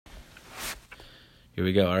Here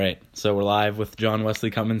we go. All right. So we're live with John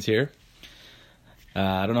Wesley Cummins here.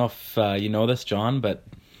 I don't know if you know this, John, but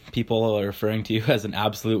people are referring to you as an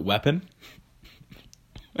absolute weapon.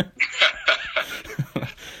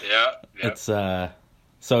 Yeah. It's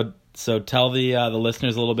so tell the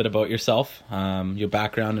listeners a little bit about yourself, your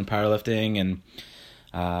background in powerlifting, and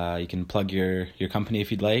you can plug your company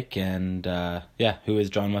if you'd like. And who is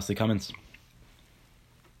John Wesley Cummins?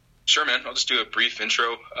 Sure, man. I'll just do a brief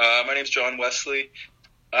intro. My name's John Wesley.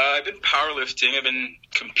 I've been powerlifting. I've been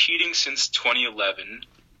competing since 2011.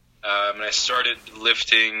 And I started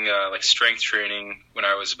lifting like strength training when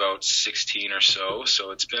I was about 16 or so.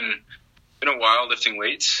 So it's been a while lifting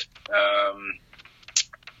weights.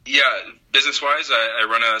 Business-wise, I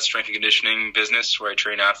run a strength and conditioning business where I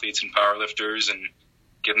train athletes and powerlifters and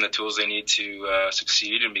give them the tools they need to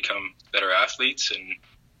succeed and become better athletes. And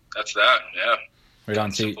that's that. Yeah. Right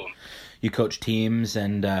on. So you coach teams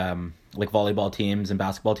and like volleyball teams and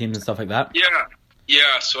basketball teams and stuff like that?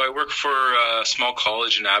 Yeah. So I work for a small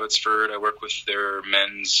college in Abbotsford. I work with their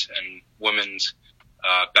men's and women's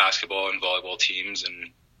basketball and volleyball teams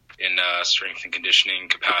and in strength and conditioning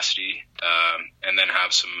capacity, and then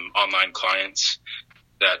have some online clients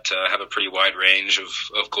that have a pretty wide range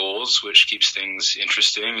of goals, which keeps things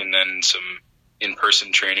interesting, and then some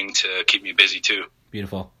in-person training to keep me busy too.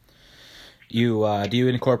 Beautiful. You do you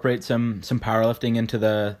incorporate some powerlifting into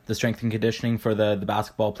the strength and conditioning for the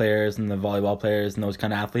basketball players and the volleyball players and those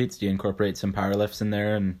kind of athletes? Do you incorporate some power lifts in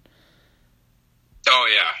there? And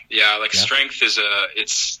strength is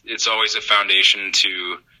it's always a foundation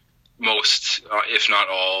to most, if not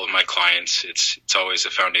all, of my clients. It's always a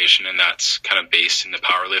foundation, and that's kind of based in the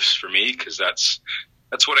power lifts for me because that's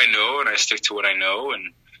what I know, and I stick to what I know.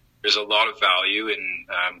 And there's a lot of value in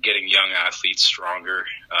getting young athletes stronger.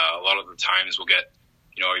 A lot of the times we'll get,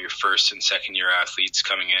 your first and second year athletes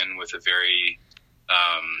coming in with a very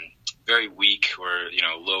weak or,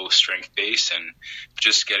 low strength base, and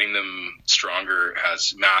just getting them stronger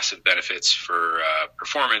has massive benefits for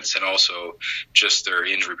performance and also just their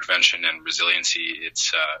injury prevention and resiliency.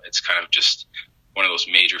 It's kind of just one of those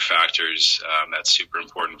major factors that's super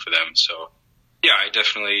important for them. So yeah, I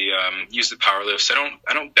definitely use the power lifts.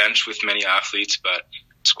 I don't bench with many athletes, but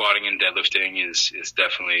squatting and deadlifting is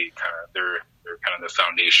definitely kind of they're kind of the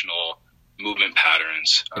foundational movement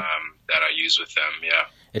patterns that I use with them. Yeah,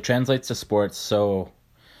 it translates to sports so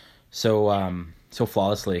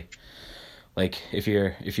flawlessly. Like if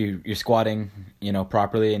you're squatting,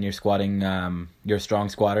 properly, and you're squatting, you're a strong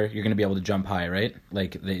squatter, you're going to be able to jump high, right?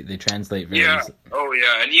 Like they translate very easily. Oh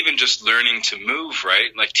yeah. And even just learning to move, right?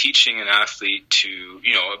 Like teaching an athlete to,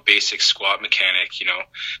 a basic squat mechanic,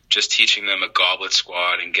 just teaching them a goblet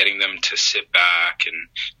squat and getting them to sit back and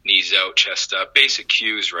knees out, chest up, basic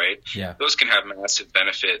cues, right? Yeah. Those can have massive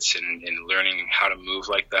benefits in learning how to move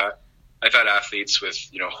like that. I've had athletes with,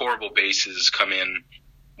 horrible bases come in.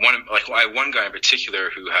 I had one guy in particular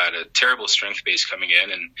who had a terrible strength base coming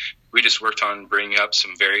in, and we just worked on bringing up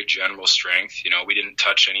some very general strength. We didn't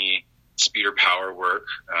touch any speed or power work,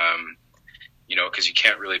 because you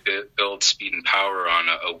can't really build speed and power on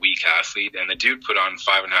a weak athlete. And the dude put on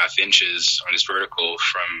 5.5 inches on his vertical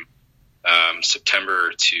from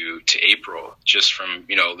September to April, just from,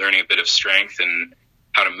 learning a bit of strength and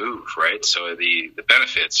how to move, right? So the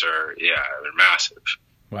benefits are, they're massive.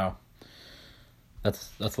 Wow.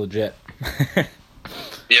 That's legit.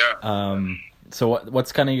 Yeah. So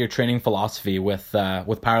what's kind of your training philosophy with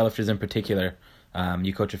powerlifters in particular?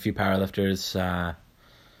 You coach a few powerlifters.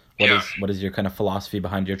 What is your kind of philosophy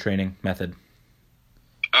behind your training method?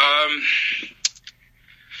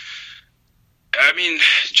 I mean,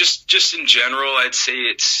 just in general, I'd say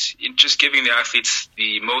it's just giving the athletes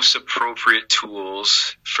the most appropriate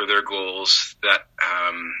tools for their goals that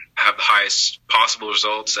have the highest possible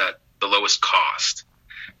results at the lowest cost,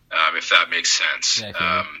 if that makes sense.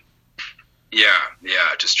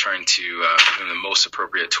 Just trying to give them the most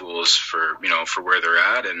appropriate tools for where they're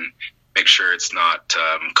at, and make sure it's not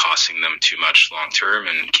costing them too much long term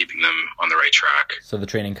and keeping them on the right track. So the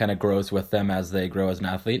training kind of grows with them as they grow as an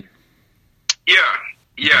athlete?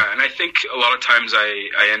 Yeah, and I think a lot of times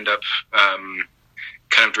I end up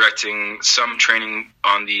kind of directing some training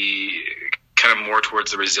on the kind of more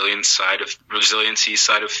towards the resiliency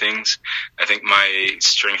side of things. I think my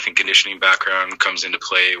strength and conditioning background comes into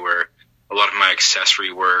play, where a lot of my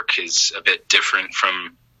accessory work is a bit different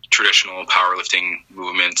from traditional powerlifting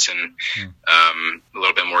movements, and a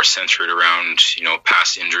little bit more centered around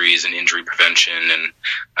past injuries and injury prevention, and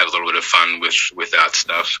I have a little bit of fun with that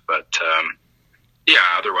stuff. But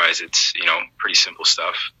otherwise it's pretty simple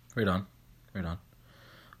stuff. Right on.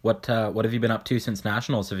 What have you been up to since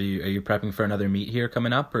nationals? Are you prepping for another meet here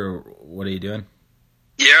coming up, or what are you doing?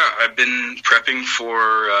 Yeah, I've been prepping for.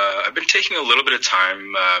 I've been taking a little bit of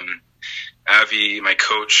time. Avi, my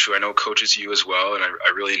coach, who I know coaches you as well, and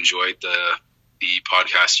I really enjoyed the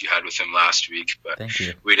podcast you had with him last week. But Thank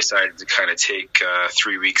you. We decided to kind of take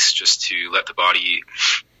 3 weeks just to let the body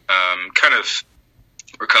kind of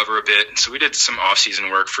recover a bit. So we did some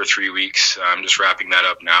off-season work for 3 weeks. I'm just wrapping that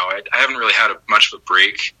up now. I haven't really had much of a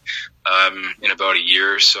break in about a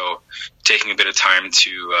year, so taking a bit of time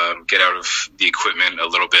to get out of the equipment a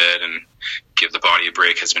little bit and give the body a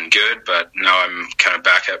break has been good. But now I'm kind of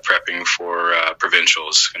back at prepping for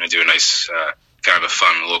provincials. Going to do a nice, kind of a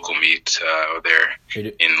fun local meet out there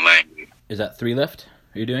in Langley. Is that 3 lift?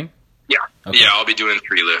 Are you doing? Yeah, okay. Yeah, I'll be doing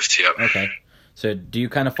 3 lift. Yep. Okay. So do you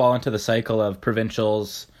kind of fall into the cycle of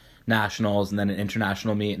provincials, nationals, and then an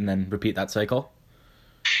international meet, and then repeat that cycle?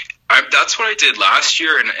 That's what I did last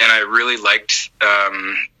year, and I really liked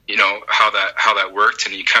how that worked,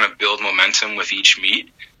 and you kind of build momentum with each meet.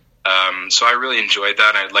 So I really enjoyed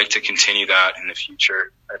that, and I'd like to continue that in the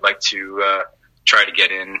future. I'd like to try to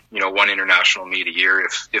get in, one international meet a year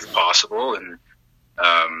if possible, and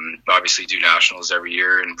obviously do nationals every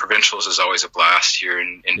year. And provincials is always a blast here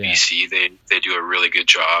in BC. They do a really good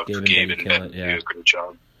job. Gabe and Ben do a great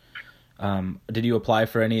job. Did you apply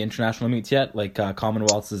for any international meets yet? Like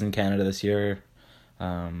Commonwealths is in Canada this year.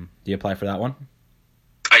 Do you apply for that one?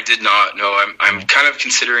 I did not. No, I'm kind of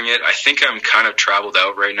considering it. I think I'm kind of traveled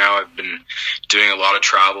out right now. I've been doing a lot of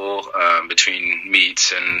travel between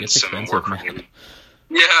meets and some work related.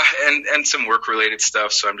 Yeah, and some work related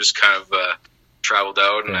stuff. So I'm just kind of traveled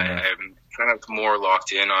out, and I'm kind of more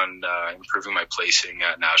locked in on improving my placing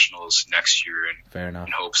at nationals next year, and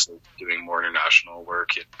in hopes of doing more international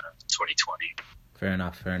work in 2020. Fair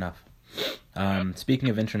enough. Speaking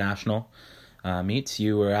of international meets,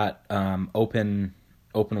 you were at Open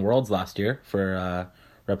Worlds last year for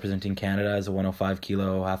representing Canada as a 105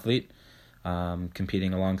 kilo athlete,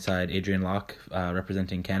 competing alongside Adrian Locke,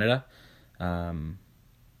 representing Canada.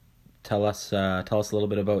 Tell us a little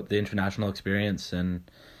bit about the international experience and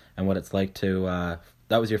what it's like to.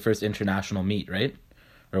 That was your first international meet, right?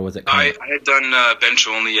 Or was it? I had done bench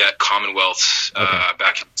only at Commonwealth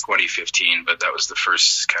back in 2015, but that was the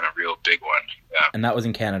first kind of real big one. Yeah. And that was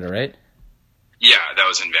in Canada, right? Yeah, that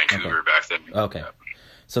was in Vancouver back then. Okay. Yeah.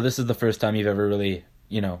 So this is the first time you've ever really,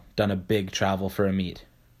 done a big travel for a meet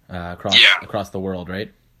across the world,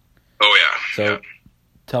 right? Oh yeah. So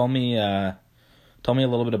tell me a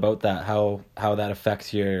little bit about that. How that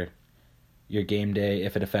affects your game day,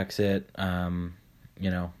 if it affects it. Tell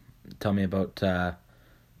me about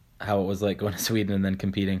how it was like going to Sweden and then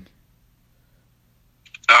competing.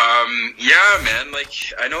 Yeah, man. Like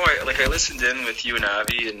I know, I listened in with you and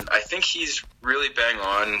Avi, and I think he's really bang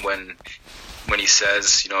on when he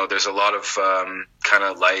says, there's a lot of kind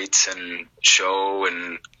of lights and show,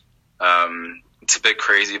 and it's a bit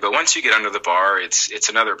crazy. But once you get under the bar, it's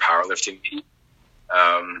another powerlifting meet.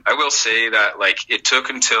 I will say that it took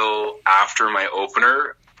until after my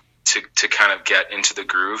opener to kind of get into the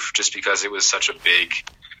groove, just because it was such a big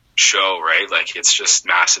show, right? It's just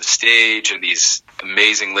massive stage and these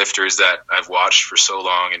amazing lifters that I've watched for so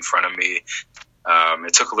long in front of me.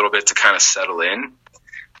 It took a little bit to kind of settle in.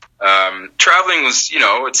 Traveling was,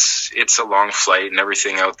 it's a long flight and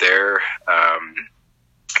everything out there.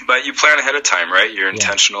 But you plan ahead of time, right? You're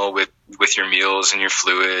intentional with your meals and your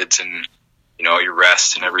fluids and, your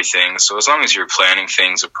rest and everything. So as long as you're planning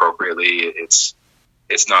things appropriately, it's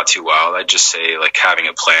not too wild. I'd just say having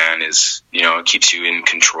a plan is, it keeps you in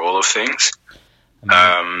control of things.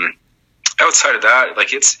 Outside of that,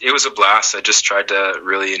 it was a blast. I just tried to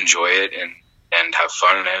really enjoy it and have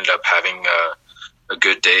fun, and ended up having a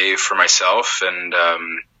good day for myself. And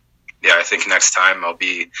I think next time I'll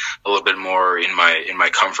be a little bit more in my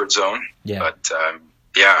comfort zone. Yeah. But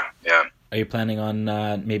yeah. Are you planning on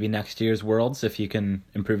maybe next year's Worlds if you can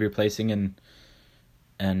improve your placing and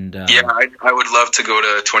yeah, I would love to go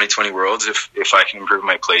to 2020 Worlds if I can improve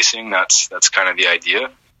my placing. That's kind of the idea.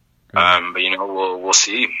 Right. But we'll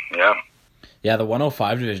see. Yeah. Yeah, the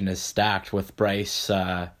 105 division is stacked with Bryce.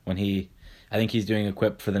 I think he's doing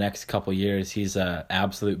equip for the next couple years. He's a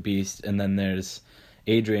absolute beast. And then there's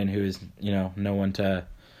Adrian, who's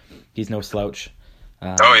he's no slouch.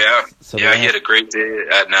 So he had a great day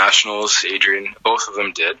at nationals. Adrian, both of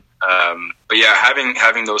them did. But yeah,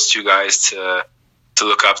 having those two guys to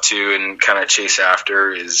look up to and kind of chase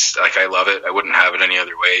after is I love it. I wouldn't have it any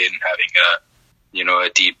other way. And having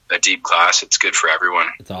a deep class, it's good for everyone.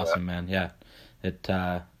 It's awesome, man. Yeah, it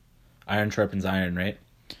iron sharpens iron, right?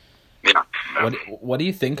 Yeah. What do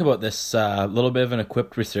you think about this little bit of an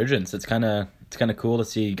equipped resurgence? It's kind of cool to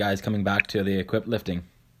see guys coming back to the equipped lifting.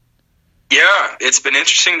 Yeah, it's been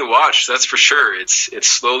interesting to watch. That's for sure. It's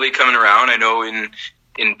slowly coming around. I know in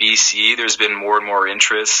BC there's been more and more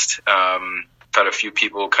interest. I've had a few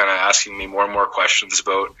people kind of asking me more and more questions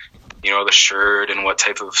about, the shirt and what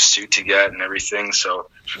type of suit to get and everything. So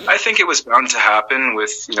I think it was bound to happen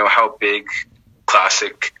with, how big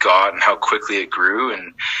Classic got and how quickly it grew,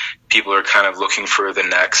 and people are kind of looking for the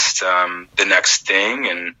next thing,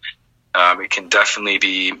 and it can definitely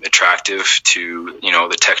be attractive to,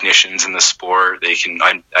 the technicians in the sport.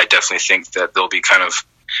 I definitely think that they'll be kind of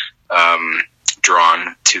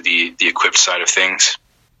drawn to the equipped side of things.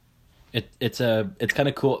 It's kind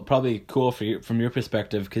of cool, probably cool from your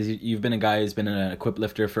perspective, because you've been a guy who's been an equipped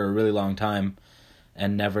lifter for a really long time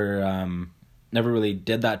and never really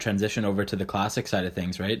did that transition over to the classic side of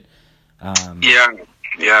things, right?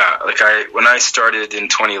 Yeah. Like when I started in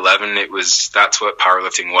 2011, that's what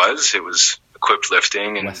powerlifting was. It was equipped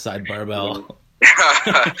lifting and West Side Barbell.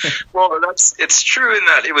 Well, it's true in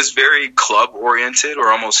that it was very club oriented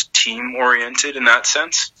or almost team oriented in that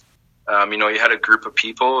sense. You had a group of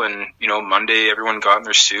people, and Monday everyone got in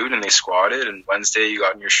their suit and they squatted, and Wednesday you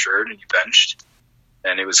got in your shirt and you benched.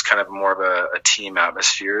 And it was kind of more of a team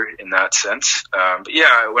atmosphere in that sense. But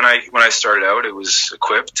yeah, when I started out, it was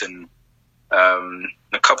equipped, and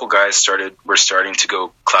a couple guys were starting to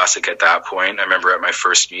go classic at that point. I remember at my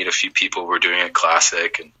first meet, a few people were doing it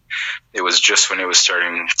classic, and it was just when it was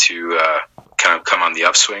starting to kind of come on the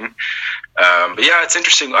upswing. But yeah, it's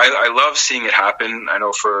interesting. I love seeing it happen. I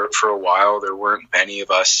know for a while there weren't many of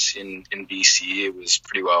us in BC. It was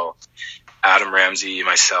pretty well Adam Ramsey,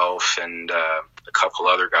 myself, and a couple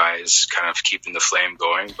other guys kind of keeping the flame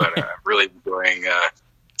going, but I'm really enjoying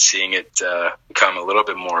seeing it become a little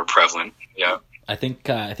bit more prevalent. Yeah. I think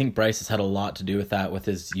Bryce has had a lot to do with that, with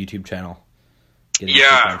his YouTube channel.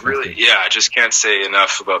 Yeah, really. Yeah, I just can't say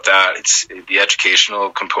enough about that. The educational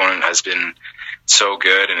component has been so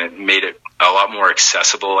good, and it made it a lot more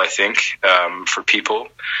accessible, I think, for people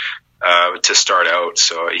to start out.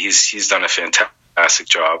 So he's done a fantastic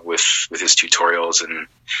job with his tutorials and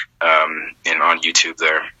on YouTube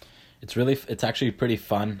there. It's actually pretty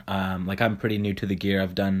fun. Like, I'm pretty new to the gear.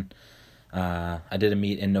 I did a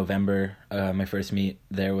meet in November. My first meet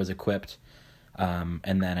there was equipped.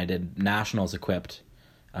 And then I did nationals equipped.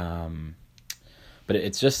 But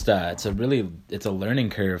it's just, it's a learning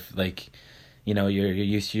curve. Like, you're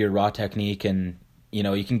used to your raw technique, and,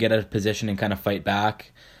 you can get out of position and kind of fight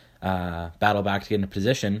back, battle back to get in a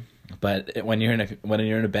position. But when you're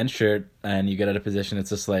in a bench shirt and you get out of position, it's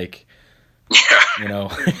just like, you're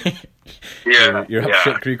up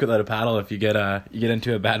shit creek without a paddle if you get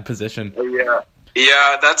into a bad position.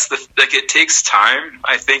 Yeah, that's it takes time,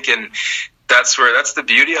 I think, and that's the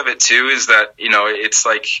beauty of it too, is that, it's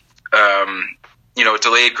like,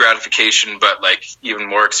 delayed gratification, but like even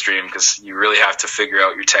more extreme, because you really have to figure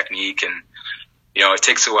out your technique, and, it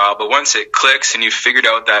takes a while, but once it clicks and you've figured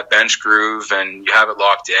out that bench groove and you have it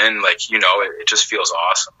locked in, like, it just feels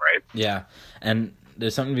awesome, right? Yeah. And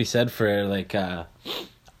there's something to be said for, like,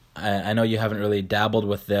 I know you haven't really dabbled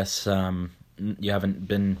with this. You haven't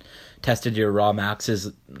been tested your raw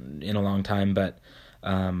maxes in a long time, but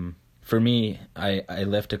for me, I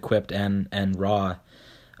lift equipped and raw.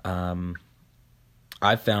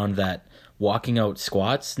 I've found that walking out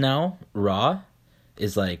squats now, raw,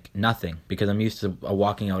 is like nothing, because I'm used to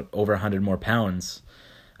walking out over 100 more pounds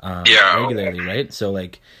regularly, right? So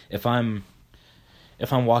like if I'm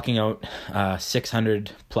walking out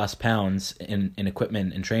 600 plus pounds in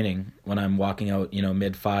equipment and training, when I'm walking out,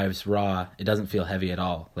 mid fives raw, it doesn't feel heavy at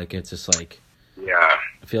all. Like, it's just like,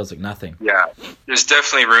 it feels like nothing. Yeah, there's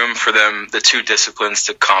definitely room for the two disciplines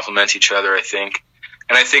to complement each other, I think.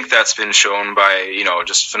 And I think that's been shown by,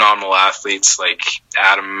 just phenomenal athletes like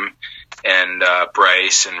Adam and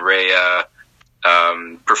Bryce and Rhea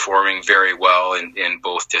performing very well in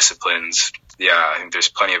both disciplines. Yeah, I think there's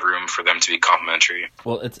plenty of room for them to be complementary.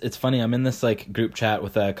 Well, it's funny. I'm in this like group chat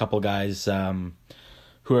with a couple guys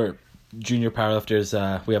who are junior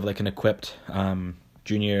powerlifters. We have like an equipped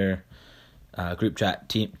junior group chat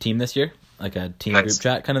team this year, like a team group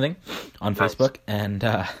chat kind of thing on Facebook. And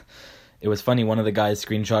it was funny. One of the guys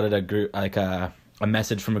screenshotted a group, like a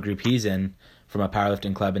message from a group he's in, from a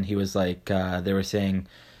powerlifting club, and he was like, they were saying,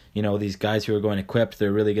 these guys who are going equipped,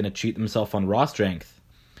 they're really going to cheat themselves on raw strength.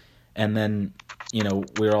 And then, we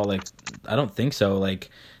were all like, I don't think so. Like,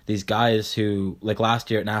 these guys who, like last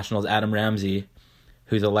year at Nationals, Adam Ramsey,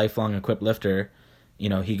 who's a lifelong equipped lifter,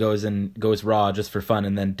 he goes raw just for fun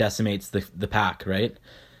and then decimates the pack, right?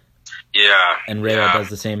 Yeah. And Rhea does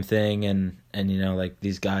the same thing, and you know, like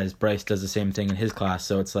these guys, Bryce does the same thing in his class.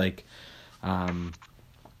 So it's like,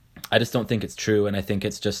 I just don't think it's true, and I think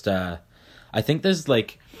it's just, I think there's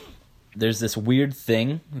this weird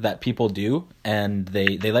thing that people do, and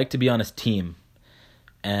they like to be on a team,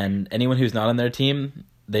 and anyone who's not on their team,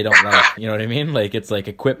 they don't like. You know what I mean? Like it's like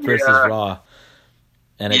Equip versus Raw,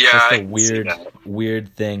 and it's just a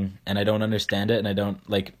weird thing, and I don't understand it, and I don't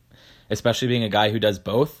like, especially being a guy who does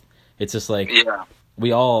both. It's just like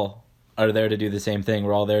we all are there to do the same thing.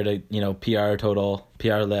 We're all there to, you know, PR total,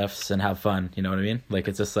 PR lifts, and have fun. You know what I mean? Like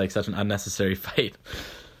it's just like such an unnecessary fight.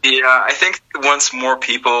 Yeah, I think once more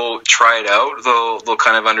people try it out, they'll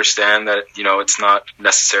kind of understand that, you know, it's not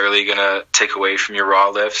necessarily going to take away from your raw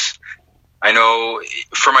lifts. I know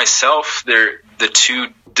for myself, the two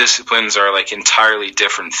disciplines are like entirely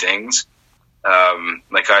different things.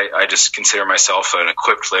 Like I just consider myself an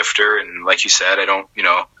equipped lifter, and like you said, I don't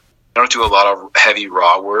do a lot of heavy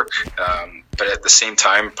raw work. But at the same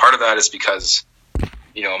time, part of that is because,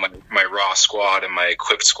 you know, my raw squat and my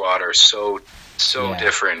equipped squat are so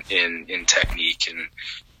different in technique and,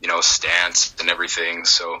 you know, stance and everything.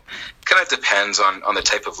 So it kind of depends on the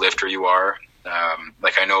type of lifter you are.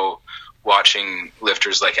 Like I know watching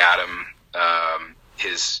lifters like Adam,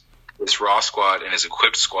 his raw squat and his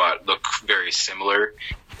equipped squat look very similar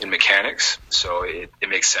in mechanics. So it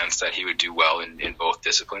makes sense that he would do well in both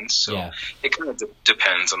disciplines. So it kind of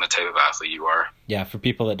depends on the type of athlete you are. Yeah. For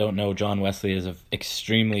people that don't know, John Wesley is an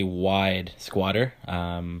extremely wide squatter.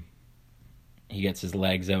 He gets his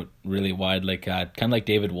legs out really wide, like kind of like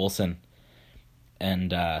David Wilson,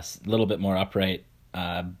 and a little bit more upright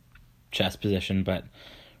chest position, but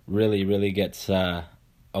really gets a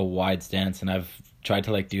wide stance. And I've tried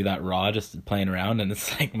to like do that raw, just playing around, and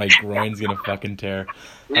it's like my groin's gonna fucking tear.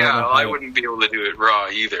 I wouldn't be able to do it raw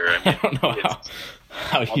either. I mean, I don't know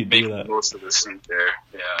how you do that. Most of the seat there,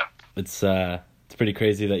 yeah. It's pretty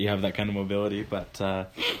crazy that you have that kind of mobility, but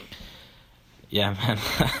yeah, man.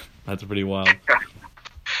 That's pretty wild.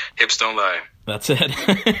 Hips don't lie. That's it.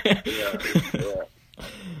 Yeah.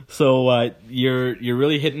 So you're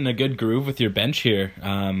really hitting a good groove with your bench here.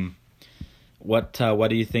 What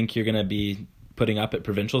do you think you're gonna be putting up at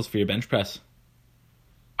provincials for your bench press?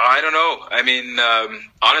 I don't know. I mean,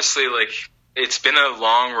 honestly, like it's been a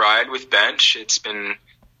long ride with bench. It's been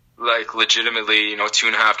like legitimately, you know,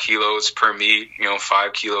 2.5 kilos per meet. You know,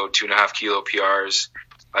 5 kilo, 2.5 kilo PRs.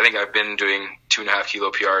 I think I've been doing 2.5 kilo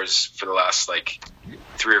PRs for the last like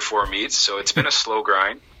 3 or 4 meets, so it's been a slow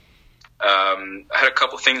grind. I had a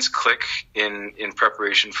couple things click in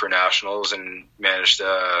preparation for nationals and managed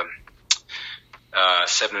a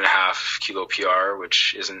 7.5 kilo PR,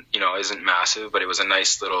 which isn't massive, but it was a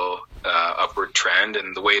nice little upward trend.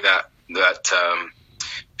 And the way that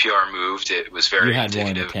PR moved, it was very indicative. You had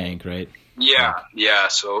one in the tank, right? Yeah.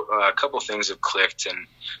 So a couple things have clicked, and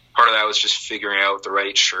part of that was just figuring out the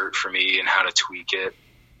right shirt for me and how to tweak it,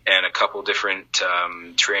 and a couple different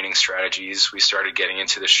training strategies. We started getting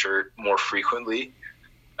into the shirt more frequently.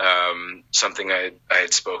 Something I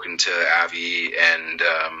had spoken to Avi and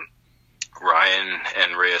Ryan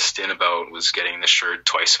and Rhea Stin about was getting the shirt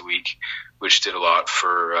twice a week, which did a lot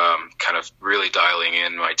for kind of really dialing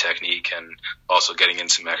in my technique and also getting in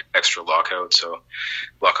some extra lockout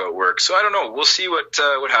work. So I don't know. We'll see what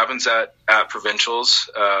happens at provincials.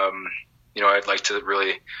 You know, I'd like to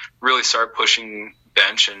really start pushing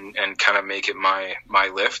bench and kind of make it my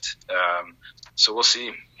lift. So we'll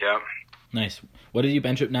see. Yeah. Nice. What did you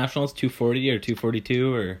bench at nationals? 240 or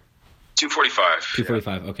 242 or 245?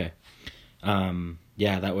 245. Yeah. Okay.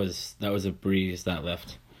 Yeah, that was a breeze, that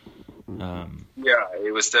lift. Yeah,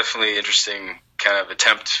 it was definitely interesting kind of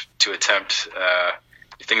attempt.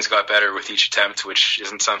 Things got better with each attempt, which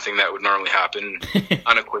isn't something that would normally happen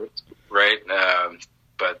unequipped, right?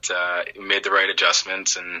 But we made the right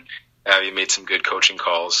adjustments, and Abby made some good coaching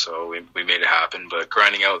calls, so we made it happen. But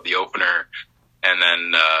grinding out the opener and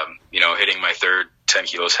then, hitting my third 10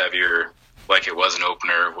 kilos heavier like it was an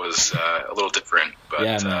opener was a little different. But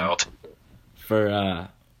yeah, I'll take it.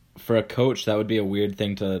 For a coach, that would be a weird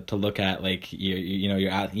thing to look at. Like your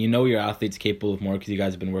athlete's capable of more because you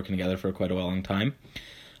guys have been working together for quite a long time.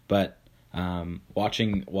 But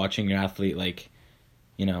watching your athlete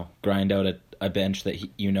grind out a bench that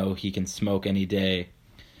he can smoke any day,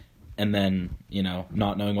 and then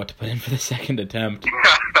not knowing what to put in for the second attempt,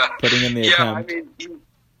 putting in the attempt. I mean,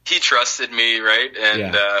 he trusted me, right?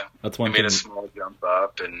 And that's one we made a small jump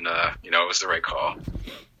up, and it was the right call.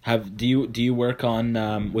 Do you work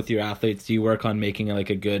on with your athletes? Do you work on making like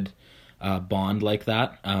a good bond like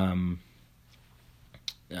that?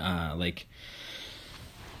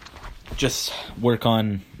 Just work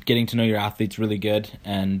on getting to know your athletes really good,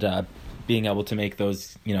 and being able to make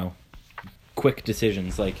those, quick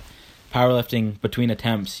decisions. Like powerlifting, between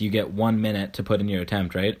attempts, you get 1 minute to put in your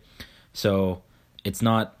attempt, right? So it's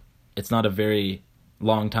not a very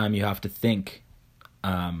long time you have to think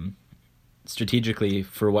strategically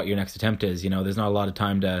for what your next attempt is. There's not a lot of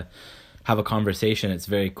time to have a conversation. It's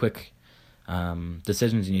very quick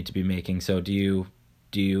decisions you need to be making. So do you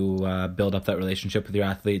build up that relationship with your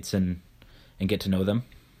athletes and get to know them?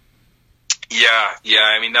 Yeah.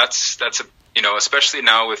 I mean, that's a, especially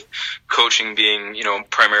now with coaching being,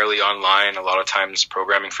 primarily online, a lot of times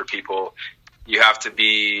programming for people, you have to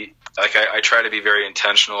be like, I try to be very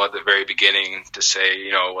intentional at the very beginning to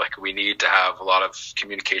say, like, we need to have a lot of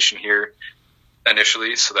communication here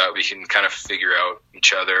initially so that we can kind of figure out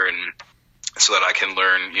each other, and so that I can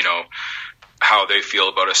learn, how they feel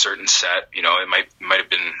about a certain set. It might have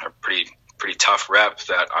been a pretty tough rep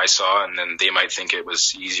that I saw, and then they might think it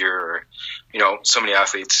was easier, or, so many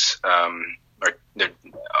athletes,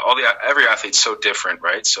 every athlete's so different,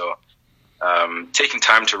 right? So, taking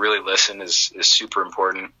time to really listen is super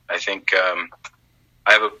important. I think,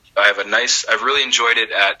 I've really enjoyed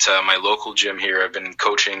it at my local gym here. I've been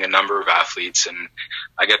coaching a number of athletes, and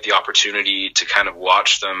I get the opportunity to kind of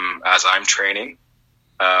watch them as I'm training.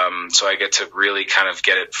 So I get to really kind of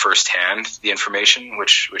get it firsthand, the information,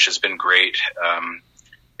 which has been great.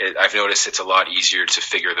 I've noticed it's a lot easier to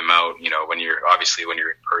figure them out, when you're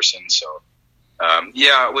in person. So,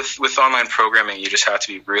 with online programming, you just have to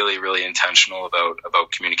be really, really intentional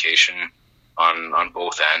about communication on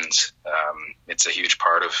both ends. It's a huge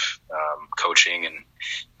part of coaching, and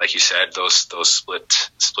like you said, those split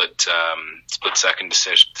second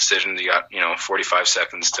decisions. You got 45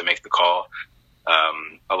 seconds to make the call.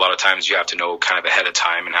 A lot of times you have to know kind of ahead of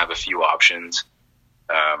time and have a few options.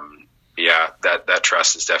 That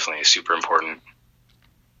trust is definitely super important.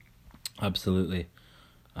 Absolutely.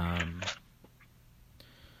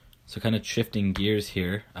 So kind of shifting gears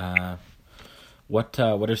here, what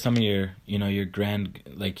are some of your, your grand,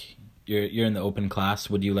 like you're in the open class.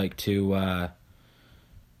 Would you like to,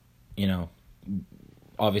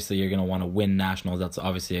 obviously you're going to want to win nationals. That's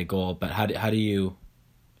obviously a goal, but how do you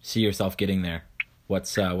see yourself getting there?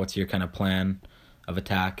 What's your kind of plan of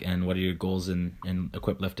attack, and what are your goals in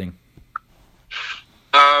equip lifting?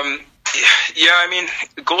 I mean,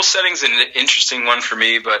 goal setting is an interesting one for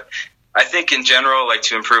me, but I think in general, like,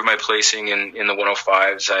 to improve my placing in the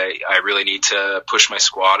 105s, I really need to push my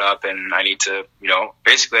squat up, and I need to,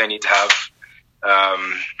 basically I need to have,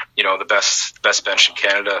 the best bench in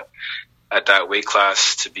Canada at that weight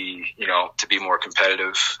class to be more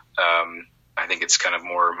competitive. I think it's kind of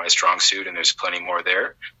more my strong suit, and there's plenty more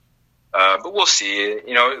there. But we'll see.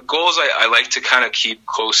 Goals I like to kind of keep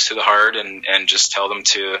close to the heart, and just tell them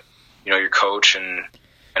to, your coach. And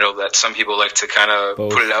I know that some people like to kind of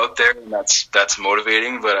put it out there, and that's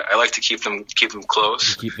motivating, but I like to keep them close.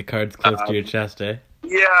 You keep the cards close to your chest, eh?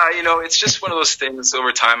 Yeah, it's just one of those things.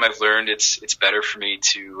 Over time, I've learned it's better for me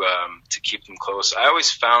to keep them close. I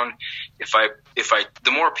always found if I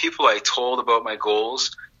the more people I told about my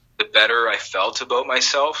goals, the better I felt about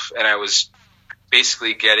myself, and I was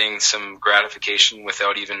basically getting some gratification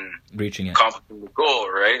without even reaching it, accomplishing the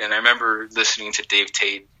goal, right? And I remember listening to Dave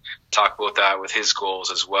Tate talk about that with his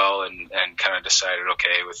goals as well, and kind of decided,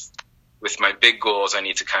 okay, with my big goals, I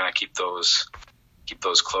need to kind of keep those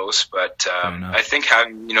close. But I think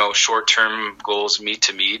having short-term goals meet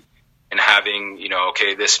to meet, and having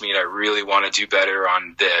okay, this meet I really want to do better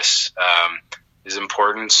on this is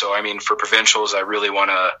important. So I mean, for provincials, I really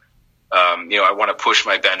want to I want to push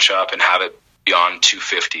my bench up and have it beyond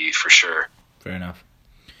 250 for sure. Fair enough.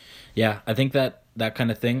 Yeah, I think that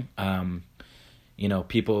kind of thing. A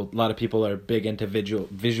lot of people are big into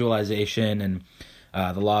visualization and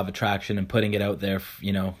the law of attraction, and putting it out there,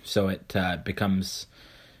 so it becomes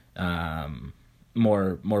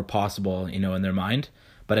more possible, in their mind.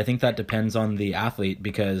 But I think that depends on the athlete,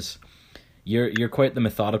 because you're quite the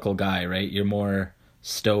methodical guy, right? You're more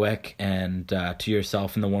stoic and to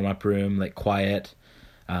yourself in the warm-up room, like quiet,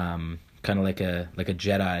 kind of like a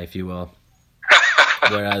Jedi, if you will.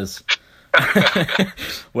 Whereas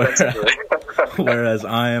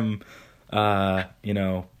I am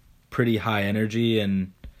pretty high energy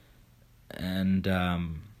and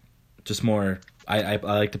just more I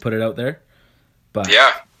like to put it out there. But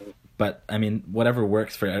I mean, whatever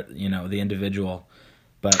works for the individual.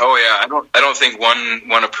 But I don't think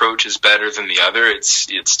one approach is better than the other.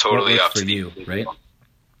 It's totally up to you, right?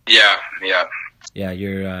 Yeah. Yeah,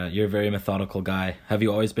 you're a very methodical guy. Have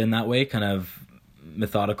you always been that way, kind of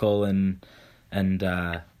methodical and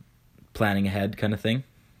planning ahead kind of thing?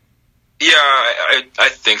 Yeah, I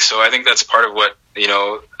think so. I think that's part of what,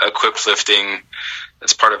 equipped lifting,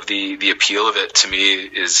 that's part of the appeal of it to me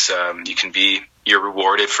is you're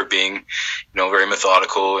rewarded for being, very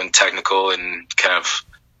methodical and technical and kind of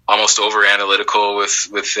almost over analytical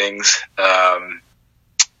with things.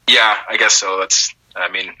 Yeah, I guess so.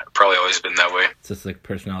 I've probably always been that way. It's just like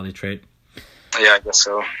personality trait. Yeah, I guess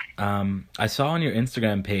so. I saw on your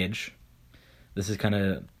Instagram page, this is kind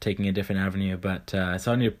of taking a different avenue, but I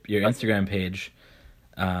saw on your Instagram page,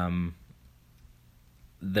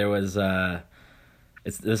 there was,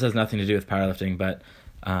 this has nothing to do with powerlifting, but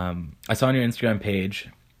I saw on your Instagram page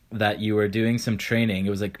that you were doing some training. It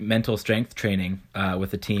was like mental strength training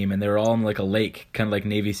with a team, and they were all in like a lake, kind of like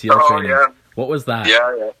Navy SEAL training. Yeah. What was that?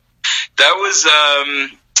 Yeah. That was,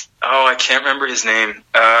 I can't remember his name.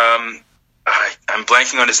 I'm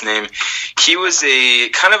blanking on his name. He was a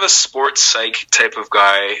kind of a sports psych type of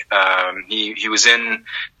guy. He was in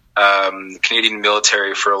the Canadian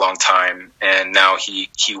military for a long time, and now he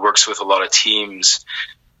works with a lot of teams,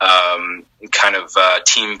 kind of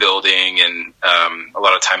team building, and a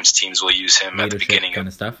lot of times teams will use him leadership at the beginning kind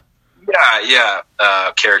of stuff. Yeah,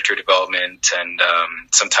 character development, and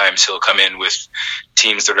sometimes he'll come in with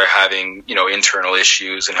teams that are having internal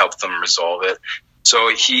issues and help them resolve it.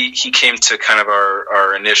 So he came to kind of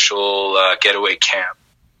our initial getaway camp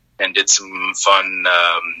and did some fun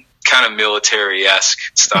kind of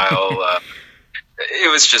military-esque style.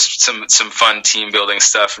 It was just some fun team building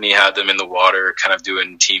stuff, and he had them in the water kind of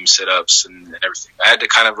doing team sit-ups and everything. I had to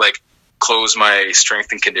kind of like close my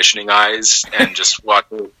strength and conditioning eyes and just watch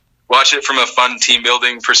it from a fun team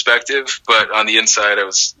building perspective. But on the inside, I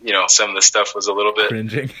was, some of the stuff was a little bit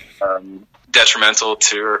cringing, detrimental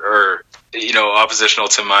to, or oppositional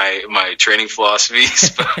to my training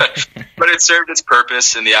philosophies, but it served its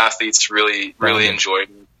purpose, and the athletes really enjoyed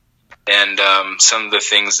it. And some of the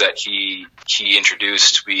things that he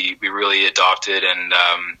introduced, we really adopted and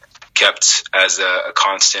kept as a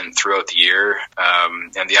constant throughout the year,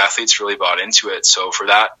 and the athletes really bought into it. So for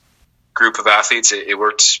that group of athletes, it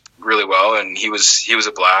worked really well, and he was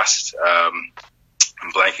a blast.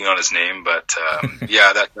 I'm blanking on his name, but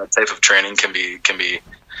yeah, that type of training can be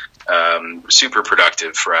super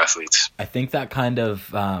productive for athletes. I think that kind of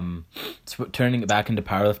turning it back into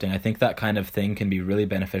powerlifting, I think that kind of thing can be really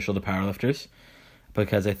beneficial to powerlifters,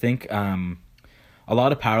 because I think a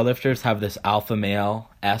lot of powerlifters have this alpha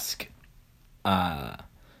male-esque kind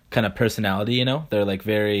of personality. They're like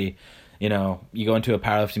very, you go into a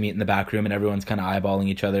powerlifting meet in the back room and everyone's kind of eyeballing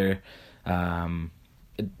each other.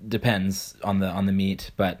 It depends on the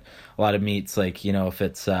meet, but a lot of meets, like, if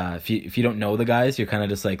it's if you don't know the guys, you're kind of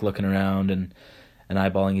just like looking around and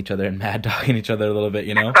eyeballing each other and mad dogging each other a little bit,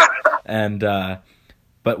 and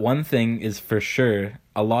but one thing is for sure,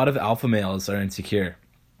 a lot of alpha males are insecure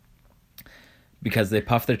because they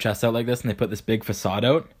puff their chest out like this and they put this big facade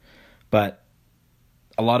out, but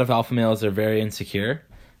a lot of alpha males are very insecure.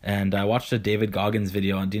 And I watched a David Goggins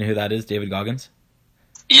video on, do you know who that is, David Goggins?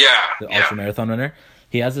 Yeah. The ultra marathon runner.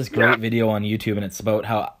 He has this great video on YouTube, and it's about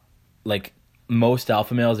how, like, most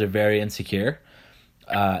alpha males are very insecure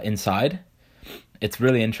inside. It's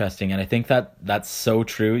really interesting, and I think that's so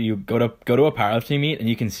true. You go to a powerlifting meet, and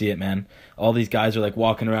you can see it, man. All these guys are like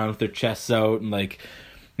walking around with their chests out, and like,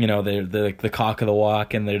 they're like the cock of the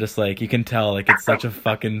walk, and they're just like, you can tell, like, it's such a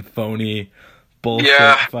fucking phony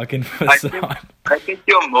bullshit fucking facade. I think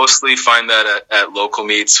you'll mostly find that at local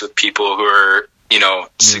meets with people who are,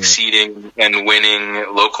 succeeding and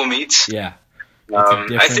winning local meets. Yeah.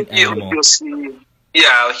 I think you'll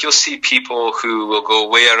see people who will go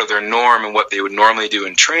way out of their norm and what they would normally do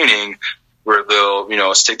in training, where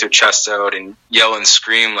they'll, stick their chest out and yell and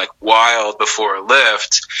scream like wild before a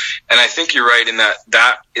lift. And I think you're right in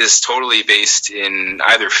that is totally based in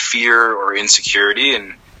either fear or insecurity.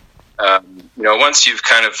 And, once you've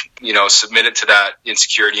kind of, submitted to that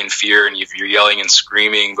insecurity and fear, and you're yelling and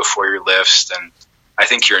screaming before your lifts, then I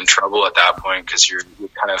think you're in trouble at that point, because you're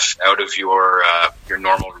kind of out of your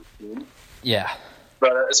normal routine. Yeah.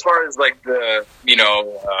 But as far as like the,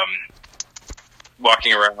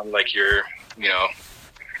 walking around like you're,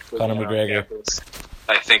 Conor McGregor, campus,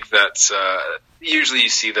 I think that's usually you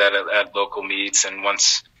see that at local meets, and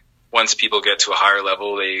once people get to a higher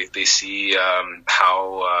level, they see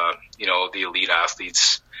how the elite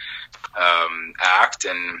athletes act,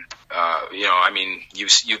 and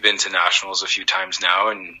you've been to nationals a few times now,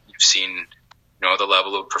 and you've seen the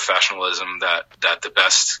level of professionalism that the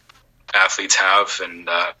best athletes have, and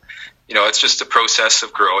it's just a process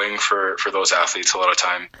of growing for those athletes a lot of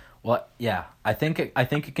time. Well, yeah, I think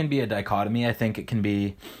it can be a dichotomy. I think it can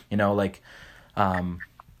be,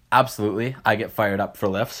 Absolutely. I get fired up for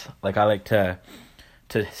lifts. Like, I like to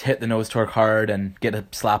hit the nose torque hard and get a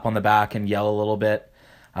slap on the back and yell a little bit.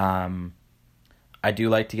 I do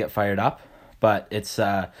like to get fired up, but it's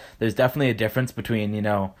there's definitely a difference between, you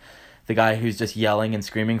know, the guy who's just yelling and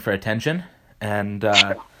screaming for attention and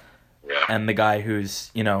and the guy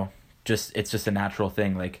who's, you know, it's just a natural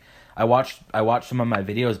thing. Like, I watched some of my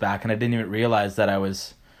videos back and I didn't even realize that I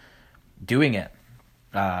was doing it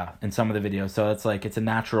in some of the videos. So it's a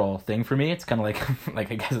natural thing for me. It's kind of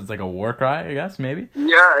like I guess it's like a war cry, I guess, maybe.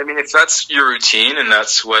 Yeah, I mean, if that's your routine and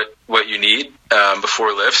that's what you need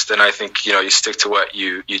before lifts, then I think, you know, you stick to what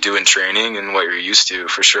you do in training and what you're used to,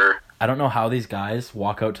 for sure. I don't know how these guys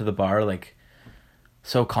walk out to the bar like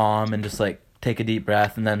so calm and just like take a deep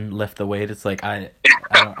breath and then lift the weight. It's like I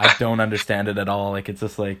don't understand it at all. Like, it's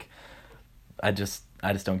just like I just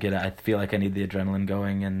don't get it. I feel like I need the adrenaline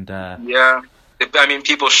going and yeah. I mean,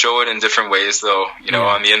 people show it in different ways, though. You know,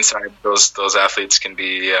 on the inside, those athletes can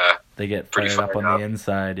be they get fired up on the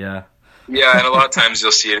inside, yeah. Yeah, and a lot of times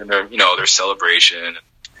you'll see it in their celebration.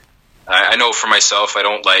 I know for myself, I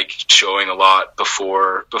don't like showing a lot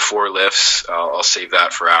before lifts. I'll save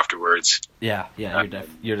that for afterwards. Yeah,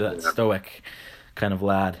 you're that stoic kind of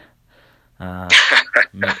lad,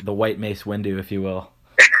 the white Mace Windu, if you will.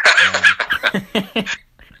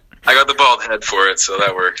 I got the bald head for it, so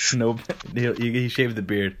that works. Nope, he shaved the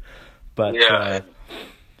beard, but yeah.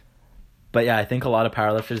 But yeah, I think a lot of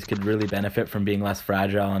powerlifters could really benefit from being less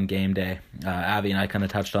fragile on game day. Abby and I kind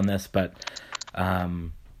of touched on this, but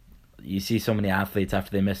you see so many athletes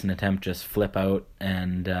after they miss an attempt just flip out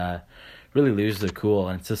and really lose their cool,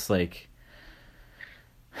 and it's just like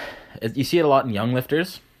you see it a lot in young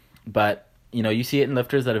lifters, but you know, you see it in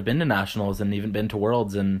lifters that have been to nationals and even been to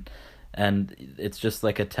worlds, and it's just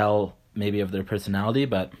like a tell maybe of their personality,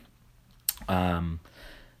 but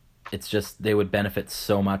it's just they would benefit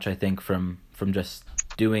so much, I think, from just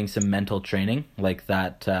doing some mental training like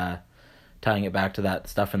that, tying it back to that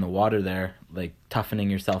stuff in the water there, like toughening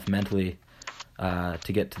yourself mentally to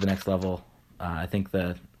get to the next level. I think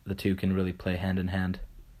the two can really play hand in hand.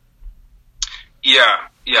 Yeah,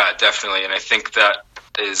 definitely, and I think that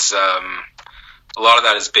is a lot of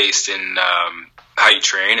that is based in how you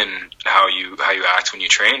train and how you act when you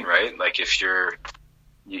train, right? Like, if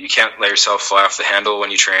you can't let yourself fly off the handle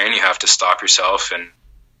when you train. You have to stop yourself and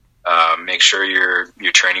make sure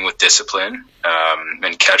you're training with discipline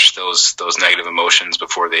and catch those negative emotions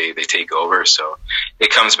before they take over. So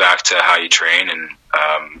it comes back to how you train, and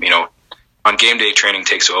you know, on game day, training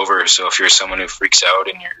takes over. So if you're someone who freaks out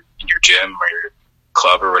in your gym or your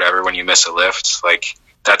club or whatever when you miss a lift, like,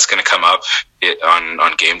 that's going to come up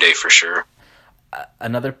on game day for sure.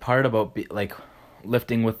 Another part about like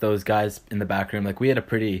lifting with those guys in the back room, like, we had a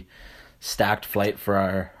pretty stacked flight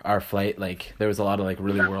for our flight. Like, there was a lot of like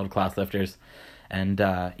really world-class lifters, and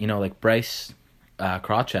you know, like Bryce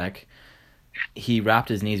Krawczyk, he wrapped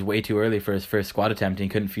his knees way too early for his first squat attempt and he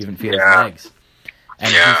couldn't even feel his legs.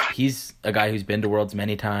 And he's a guy who's been to worlds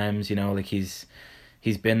many times, you know, like he's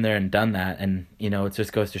been there and done that, and you know, it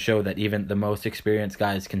just goes to show that even the most experienced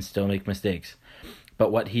guys can still make mistakes.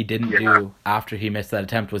 But what he didn't do after he missed that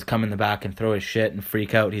attempt was come in the back and throw his shit and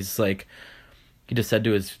freak out. He's like, he just said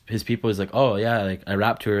to his people, he's like, oh yeah, like, I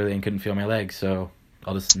wrapped too early and couldn't feel my legs, so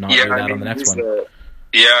I'll just not do that on the next one.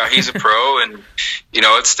 He's a pro, and you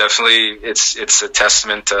know, it's definitely it's a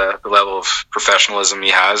testament to the level of professionalism he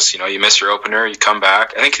has. You know, you miss your opener, you come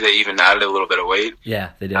back. I think they even added a little bit of weight. Yeah,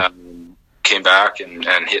 they did. Came back and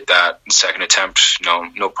hit that second attempt,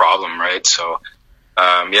 no problem, right? So,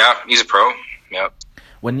 he's a pro. Yeah.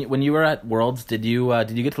 When you were at Worlds, did you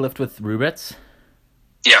get to lift with Rubitz?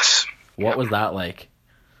 Yes. What was that like?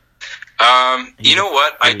 You know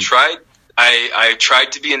what? I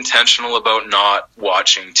tried to be intentional about not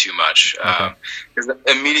watching too much. Because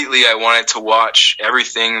immediately I wanted to watch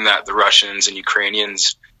everything that the Russians and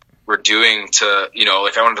Ukrainians were doing to, you know,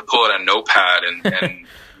 like, I wanted to pull out a notepad and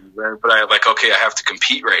but I like, okay, I have to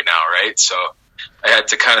compete right now, right? So I had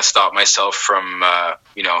to kind of stop myself from,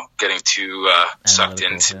 you know, getting too sucked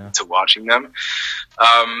into watching them.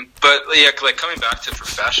 But yeah, like, coming back to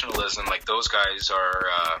professionalism, like, those guys are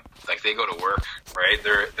like, they go to work, right?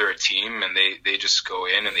 They're a team, and they just go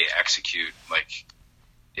in and they execute. Like,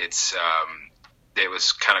 it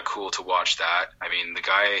was kind of cool to watch that. I mean, the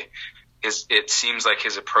guy it seems like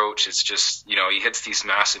his approach is just, you know, he hits these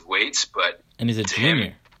massive weights, and he's a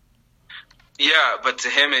junior. Yeah, but to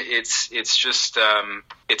him, it's just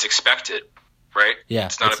it's expected, right? Yeah,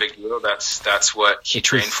 it's not a big deal. That's what he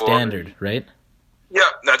trained for. Standard, right? Yeah,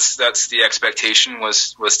 that's the expectation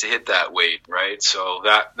was to hit that weight, right? So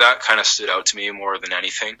that kind of stood out to me more than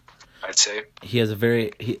anything. I'd say. He has a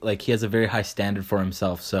very high standard for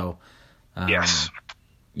himself. So, Yes.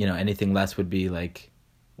 Anything less would be like,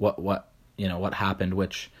 what happened,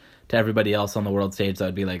 which to everybody else on the world stage, that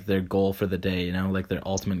would be like their goal for the day, like their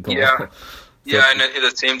ultimate goal. Yeah. So Yeah, and at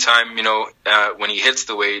the same time, when he hits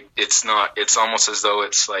the weight, it's almost as though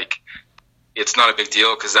it's like, it's not a big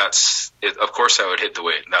deal because of course I would hit the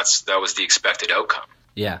weight. That was the expected outcome.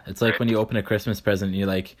 Yeah, it's like when you open a Christmas present,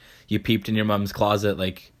 you peeped in your mom's closet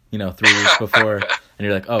 3 weeks before, and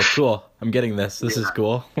you're like, oh, cool, I'm getting this. This is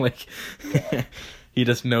cool. Like, he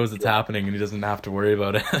just knows it's happening and he doesn't have to worry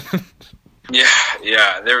about it.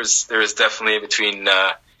 Yeah. There was definitely between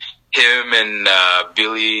him and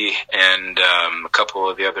Billy and a couple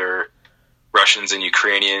of the other Russians and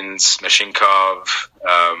Ukrainians, Mashinkov,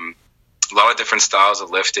 a lot of different styles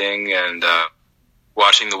of lifting, and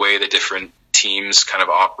watching the way the different teams kind of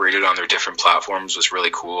operated on their different platforms was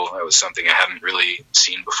really cool. That was something I hadn't really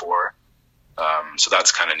seen before. So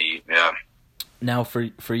that's kind of neat. Yeah. Now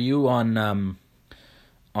for you on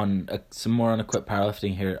some more on equipped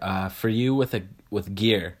powerlifting here, for you with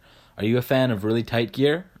gear, are you a fan of really tight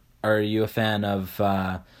gear? Or are you a fan of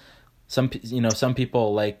some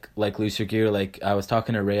people like looser gear? Like, I was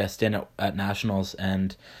talking to Rhea Stin at Nationals,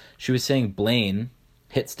 and she was saying Blaine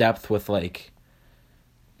hits depth with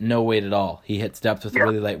no weight at all. He hits depth with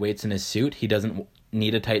really light weights in his suit. He doesn't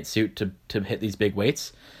need a tight suit to hit these big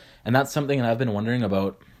weights. And that's something that I've been wondering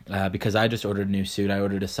about because I just ordered a new suit. I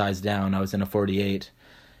ordered a size down. I was in a 48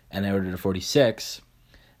 and I ordered a 46.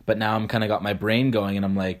 But now I'm kind of got my brain going and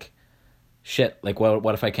I'm like, shit,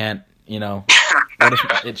 what if I can't, what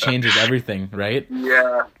if it changes everything, right?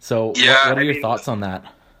 Yeah. So what are your thoughts on that?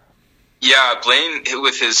 Yeah, Blaine,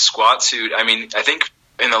 with his squat suit, I think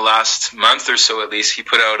in the last month or so at least, he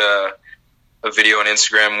put out a video on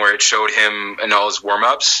Instagram where it showed him in all his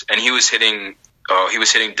warm-ups, and he was hitting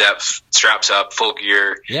depth, straps up, full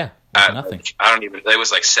gear. Yeah, nothing. It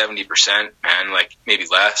was 70%, man, maybe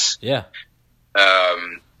less. Yeah.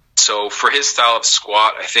 So for his style of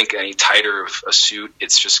squat, I think any tighter of a suit,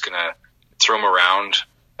 it's just going to throw him around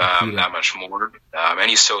that much more. And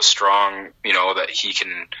he's so strong, that he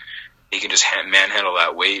can just manhandle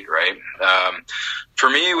that weight, right? For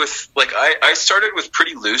me, I started with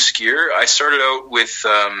pretty loose gear. I started out with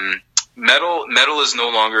metal. Metal is no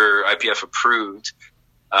longer IPF approved,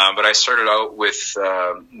 but I started out with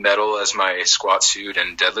metal as my squat suit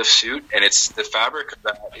and deadlift suit, and the fabric of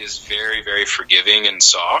that is very, very forgiving and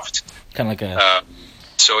soft. Kind of like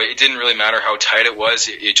so it didn't really matter how tight it was.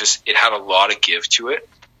 It had a lot of give to it.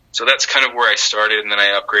 So that's kind of where I started, and then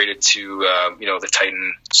I upgraded to the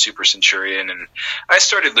Titan Super Centurion, and I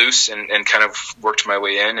started loose and kind of worked my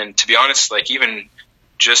way in. And to be honest, even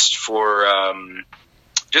just for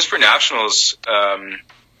nationals,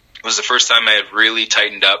 was the first time I had really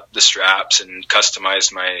tightened up the straps and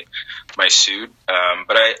customized my suit.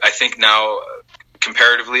 But I think now,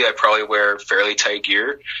 comparatively, I probably wear fairly tight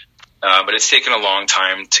gear. But it's taken a long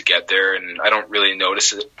time to get there, and I don't really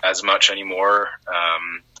notice it as much anymore.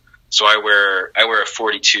 So I wear a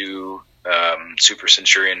 42 Super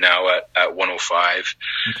Centurion now at 105.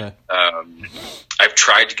 Okay. I've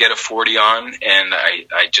tried to get a 40 on, and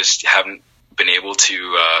I just haven't been able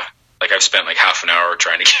to. I've spent half an hour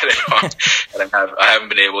trying to get it on, and I haven't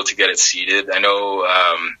been able to get it seated. I know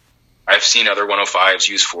I've seen other 105s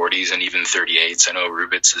use 40s and even 38s. I know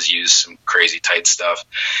Rubitz has used some crazy tight stuff,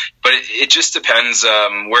 but it just depends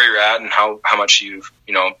where you're at and how much you've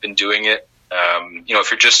been doing it. If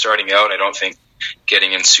you're just starting out, I don't think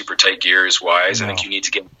getting in super tight gear is wise. No. I think you need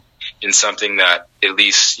to get in something that at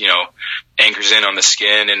least anchors in on the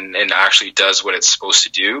skin and actually does what it's supposed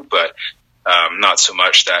to do, but not so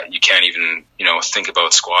much that you can't even think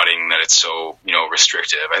about squatting, that it's so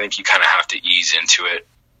restrictive. I think you kind of have to ease into it.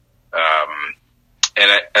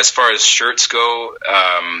 And as far as shirts go,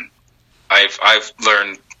 I've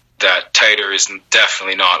learned that tighter is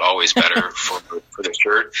definitely not always better for the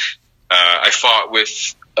shirt. I fought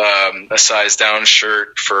with a size down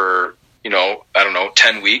shirt for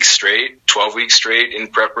 10 weeks straight, 12 weeks straight in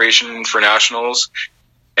preparation for nationals,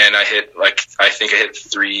 and I think I hit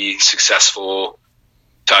 3 successful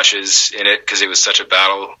touches in it because it was such a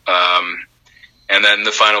battle. And then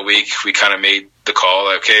the final week, we kind of made the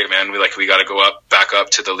call. Okay, man, we got to go back up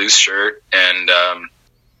to the loose shirt, and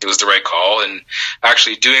it was the right call. And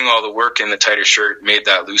actually, doing all the work in the tighter shirt made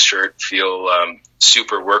that loose shirt feel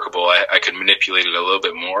super workable. I could manipulate it a little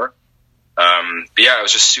bit more. But yeah, I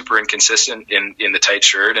was just super inconsistent in the tight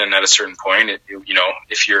shirt, and at a certain point,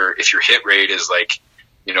 if your hit rate is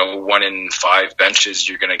 1 in 5 benches,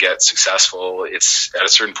 you're going to get successful. It's at a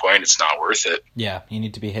certain point, it's not worth it. Yeah, you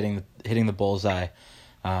need to be hitting the bullseye.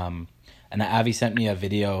 And Avi sent me a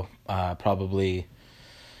video, probably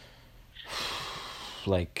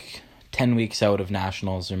like 10 weeks out of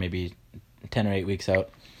nationals, or maybe 10 or 8 weeks out.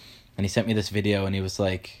 And he sent me this video, and he was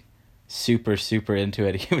like super, super into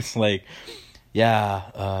it. He was like,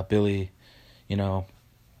 yeah, Billy, you know,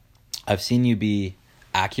 I've seen you be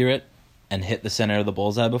accurate and hit the center of the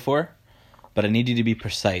bullseye before, but I need you to be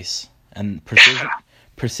precise. And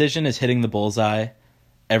precision is hitting the bullseye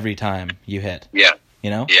every time you hit. Yeah. You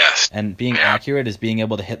know? Yes. And being accurate is being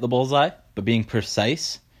able to hit the bullseye, but being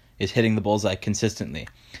precise is hitting the bullseye consistently.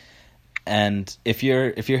 And if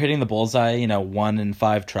you're hitting the bullseye, you know, 1 in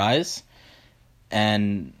 5 tries,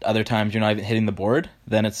 and other times you're not even hitting the board,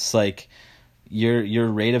 then it's like your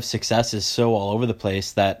rate of success is so all over the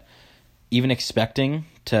place that even expecting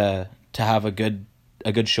to have a good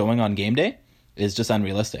showing on game day is just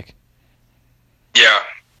unrealistic. Yeah,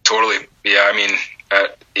 totally. Yeah, I mean,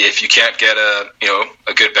 if you can't get a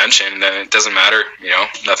good bench in, then it doesn't matter. You know,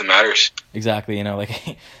 nothing matters. Exactly. You know,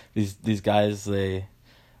 like these guys, I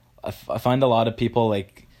find a lot of people,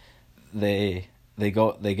 like they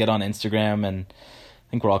get on Instagram, and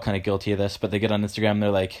I think we're all kind of guilty of this, but they get on Instagram,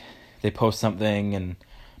 they're like, they post something and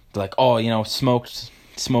they're like, oh, you know, smoked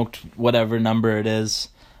whatever number it is.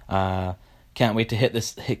 Can't wait to hit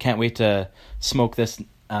this. Can't wait to smoke this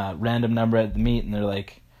random number at the meet, and they're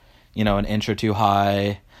like, you know, an inch or two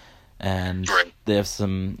high, and right. They have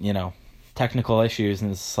some, you know, technical issues,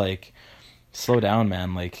 and it's like, slow down,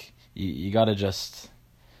 man. Like you gotta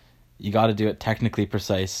do it technically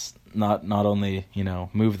precise. Not only, you know,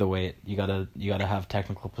 move the weight. You gotta have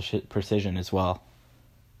technical precision as well.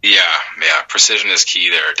 Yeah, precision is key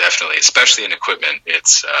there, definitely, especially in equipment.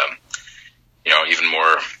 It's you know, even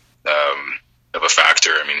more of a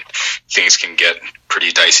factor. I mean, things can get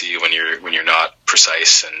pretty dicey when you're not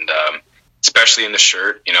precise, and especially in the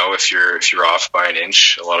shirt. You know, if you're off by an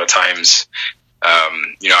inch, a lot of times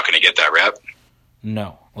you're not going to get that rep.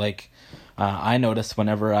 No, like I notice when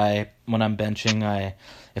I'm benching,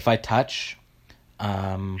 if I touch,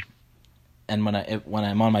 and when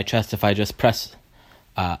I'm on my chest, if I just press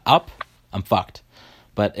up, I'm fucked.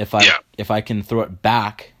 But if I can throw it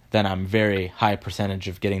back, then I'm very high percentage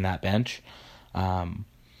of getting that bench.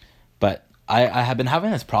 But I have been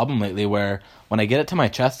having this problem lately where when I get it to my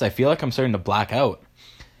chest, I feel like I'm starting to black out.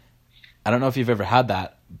 I don't know if you've ever had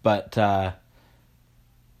that, but and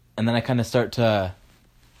then I kind of start to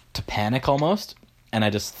panic almost, and I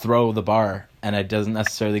just throw the bar, and it doesn't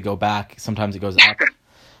necessarily go back. Sometimes it goes up.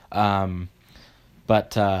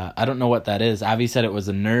 But I don't know what that is. Avi said it was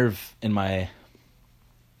a nerve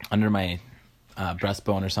under my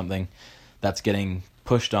breastbone or something that's getting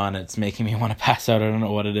pushed on. It's making me want to pass out. I don't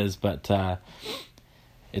know what it is, but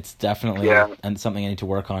it's definitely and something I need to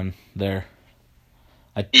work on there.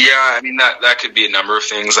 I mean, that could be a number of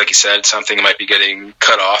things. Like you said, something might be getting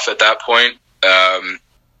cut off at that point.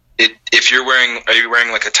 If are you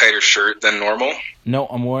wearing like a tighter shirt than normal? No,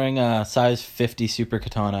 I'm wearing a size 50 Super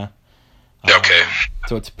Katana. Okay.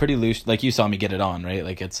 So it's pretty loose. Like, you saw me get it on, right?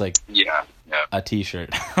 Like, it's like a t-shirt.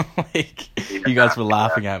 You guys were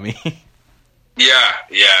laughing at me. Yeah.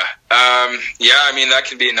 I mean, that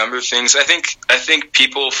can be a number of things. I think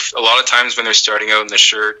people, a lot of times when they're starting out in the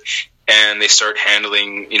shirt and they start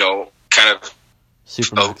handling, you know, kind of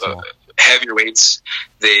super heavier weights,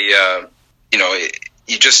 they, you know,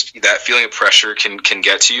 you just, that feeling of pressure can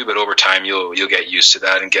get to you, but over time you'll get used to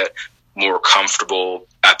that and get more comfortable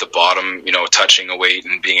at the bottom, you know, touching a weight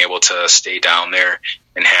and being able to stay down there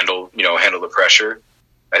and handle the pressure.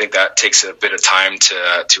 I think that takes a bit of time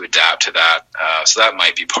to adapt to that. So that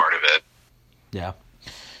might be part of it. Yeah.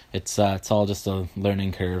 It's all just a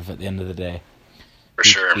learning curve at the end of the day. For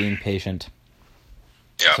sure. Being patient.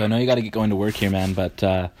 Yeah. So I know you got to get going to work here, man, but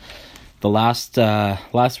the last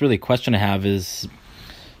really question I have is,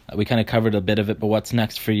 we kind of covered a bit of it, but what's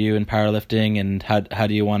next for you in powerlifting, and how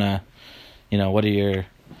do you want to, you know, what are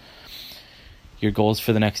your goals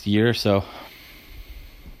for the next year or so?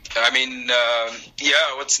 I mean,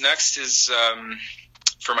 what's next is,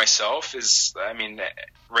 for myself is, I mean,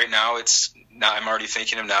 right now I'm already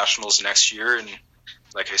thinking of nationals next year, and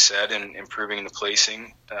like I said, and improving the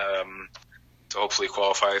placing, to hopefully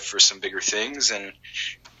qualify for some bigger things, and,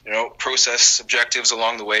 you know, process objectives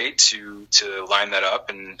along the way to line that up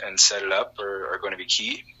and set it up are going to be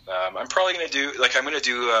key. I'm probably going to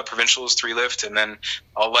do provincials 3 lift, and then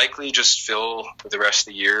I'll likely just fill the rest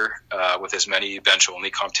of the year with as many bench only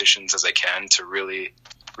competitions as I can to really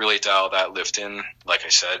dial that lift in. Like I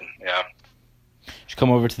said, yeah. Should come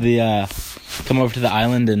over to the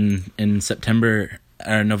island in September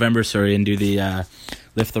or November, and do the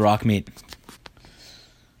Lift the Rock meet.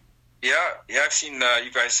 Yeah, I've seen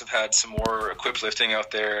you guys have had some more equipped lifting out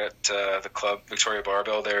there at the club, Victoria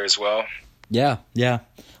Barbell there as well. Yeah.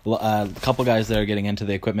 A couple guys that are getting into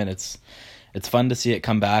the equipment. It's fun to see it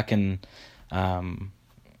come back, and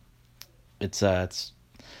it's a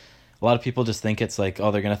lot of people just think it's like, oh,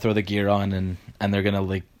 they're gonna throw the gear on and they're gonna,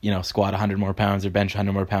 like, you know, squat 100 more pounds or bench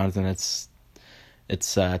 100 more pounds, and it's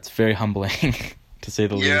very humbling to say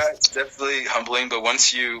the least. Yeah, it's definitely humbling, but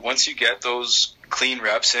once you get those clean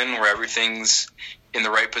reps in where everything's in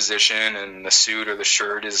the right position and the suit or the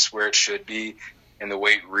shirt is where it should be and the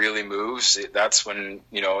weight really moves, that's when,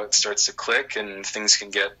 you know, it starts to click and things can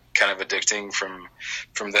get kind of addicting from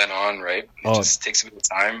then on, right? It just takes a bit of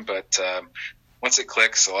time, but once it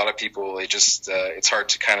clicks, a lot of people, they just it's hard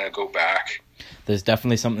to kind of go back. There's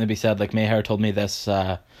definitely something to be said. Like, Mayhar told me this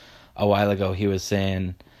a while ago. He was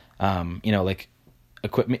saying, you know, like,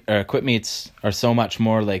 equip meets are so much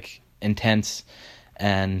more, like, intense,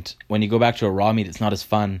 and when you go back to a raw meet, it's not as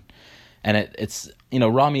fun. And it's, you know,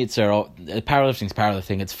 raw meets are all, powerlifting's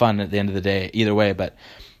powerlifting. It's fun at the end of the day either way, but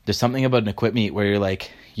there's something about an equip meet where you're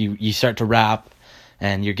like, you start to wrap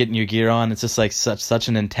and you're getting your gear on. It's just like such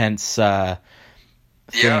an intense thing.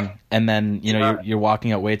 Yeah. And then, you know, you're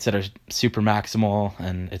walking at weights that are super maximal,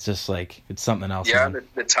 and it's just like, it's something else. Yeah,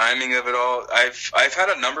 the timing of it all. I've had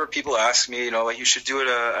a number of people ask me, you know, like, you should do it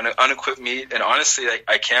an unequipped meet, and honestly, like,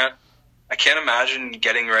 I can't imagine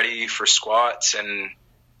getting ready for squats and,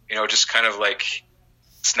 you know, just kind of like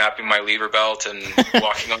snapping my lever belt and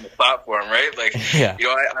walking on the platform, right? Like, yeah. You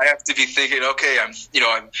know, I have to be thinking, okay, I'm you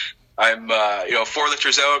know, 4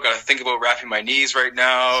 lifters out, got to think about wrapping my knees right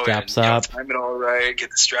now, straps and, up, time it all right, get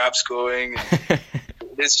the straps going.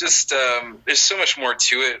 It's just there's so much more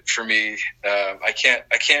to it for me. I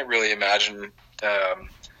can't really imagine,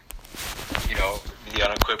 you know, the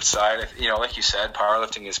unequipped side. You know, like you said,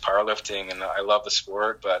 powerlifting is powerlifting, and I love the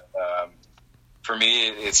sport, but for me,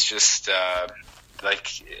 it's just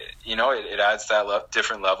like, you know, it adds that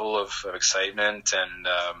different level of excitement, and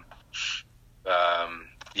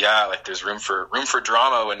yeah, like, there's room for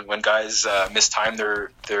drama when guys mistime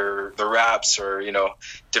their wraps, or, you know,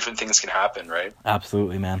 different things can happen, right?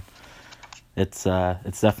 Absolutely, man. It's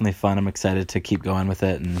definitely fun. I'm excited to keep going with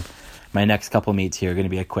it, and my next couple meets here are going to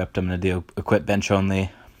be equipped. I'm going to do equipped bench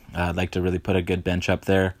only. I'd like to really put a good bench up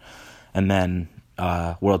there, and then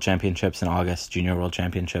World Championships in August, Junior World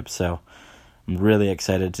Championships. So I'm really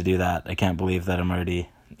excited to do that. I can't believe that I'm already,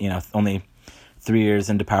 you know, only 3 years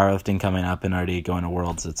into powerlifting coming up and already going to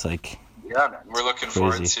Worlds. It's like, yeah, man, we're looking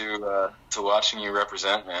crazy. forward to watching you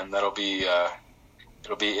represent, man. That'll be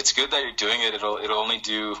it's good that you're doing it. It'll only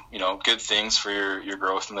do, you know, good things for your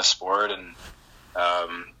growth in the sport. And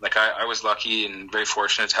like, I was lucky and very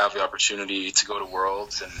fortunate to have the opportunity to go to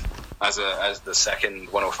Worlds, and as the second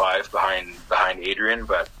 105 behind Adrian,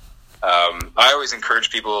 but I always encourage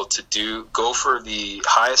people to go for the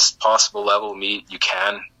highest possible level meet you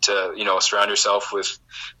can, to, you know, surround yourself with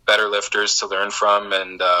better lifters to learn from,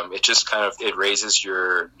 and it just kind of, it raises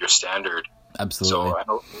your standard. Absolutely.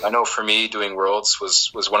 So I know for me, doing Worlds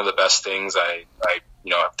was one of the best things I you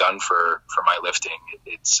know, have done for my lifting.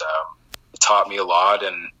 It taught me a lot,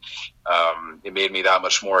 and it made me that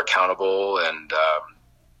much more accountable, and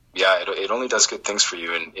yeah, it only does good things for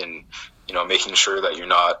you in you know, making sure that you're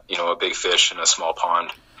not, you know, a big fish in a small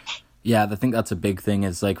pond. Yeah, I think that's a big thing,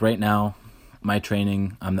 is like, right now, my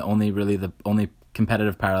training, I'm the only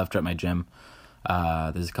competitive powerlifter at my gym.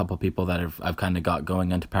 There's a couple people that I've kind of got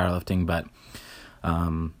going into powerlifting, but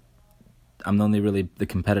I'm only really the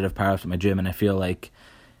competitive powerlifter at my gym, and I feel like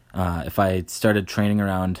if I started training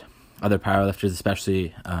around other powerlifters,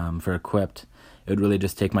 especially for equipped, it would really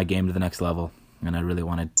just take my game to the next level, and I really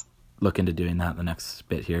want to look into doing that the next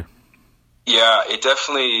bit here. Yeah, it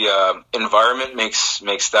definitely, environment makes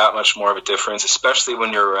that much more of a difference, especially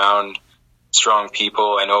when you're around strong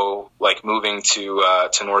people. I know, like, moving to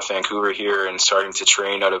North Vancouver here and starting to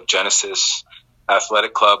train out of Genesis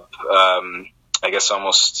Athletic Club, I guess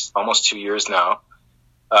almost 2 years now,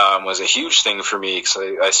 was a huge thing for me, because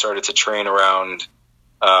I started to train around,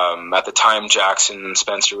 at the time, Jackson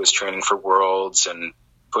Spencer was training for Worlds and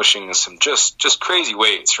pushing some just crazy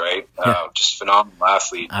weights, right? Yeah. Just phenomenal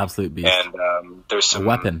athlete. Absolute beast. And there's some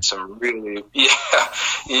weapon. Some really, yeah,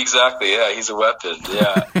 exactly. Yeah, he's a weapon.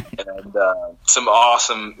 Yeah. And some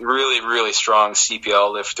awesome, really, really strong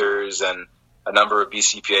CPL lifters, and a number of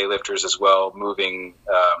BCPA lifters as well, moving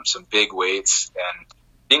some big weights. And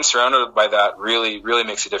being surrounded by that really, really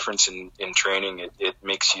makes a difference in training. It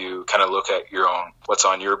makes you kind of look at your own, what's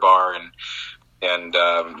on your bar, and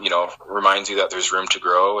you know, reminds you that there's room to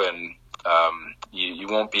grow, and you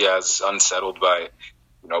won't be as unsettled by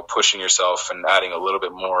pushing yourself and adding a little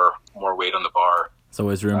bit more weight on the bar. There's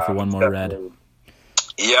always room for one more red.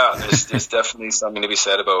 Yeah, there's definitely something to be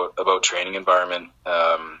said about training environment.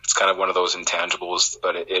 It's kind of one of those intangibles,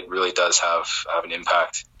 but it really does have an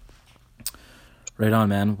impact. Right on,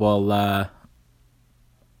 man. Well,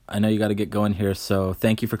 I know you got to get going here, so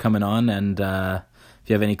thank you for coming on. And if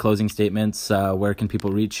you have any closing statements, where can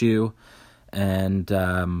people reach you? And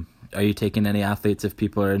are you taking any athletes if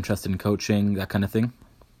people are interested in coaching, that kind of thing?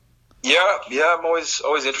 Yeah, I'm always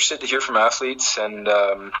interested to hear from athletes and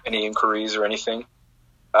any inquiries or anything.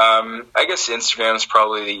 I guess Instagram is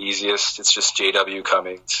probably the easiest. It's just JW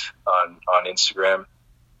Cummings on Instagram.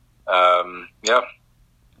 Yeah.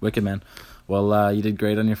 Wicked, man. Well, you did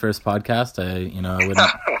great on your first podcast.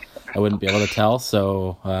 I wouldn't be able to tell.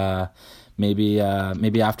 So maybe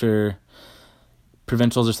after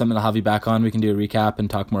provincials or something, I'll have you back on. We can do a recap and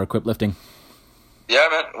talk more equip lifting. Yeah,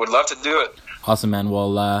 man. Would love to do it. Awesome, man.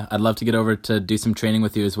 Well, I'd love to get over to do some training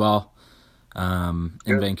with you as well, in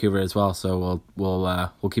Vancouver as well. So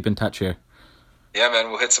we'll keep in touch here. Yeah, man.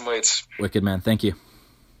 We'll hit some weights. Wicked, man. Thank you.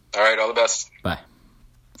 All right. All the best. Bye.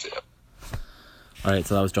 See ya. All right,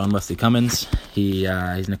 so that was John Wesley Cummins. He's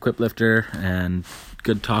an equip lifter, and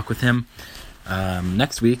good talk with him.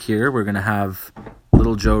 Next week here, we're going to have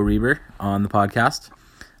little Jo Reber on the podcast.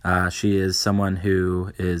 She is someone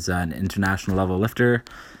who is an international level lifter.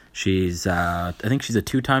 She's, I think she's a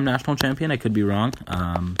 2-time national champion. I could be wrong.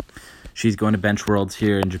 She's going to Bench Worlds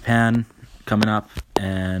here in Japan coming up,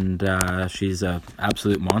 and she's an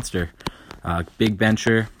absolute monster. Big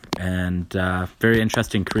bencher, and very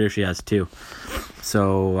interesting career she has too.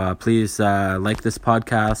 So please like this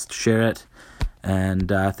podcast, share it, and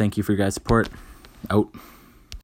thank you for your guys' support. Out.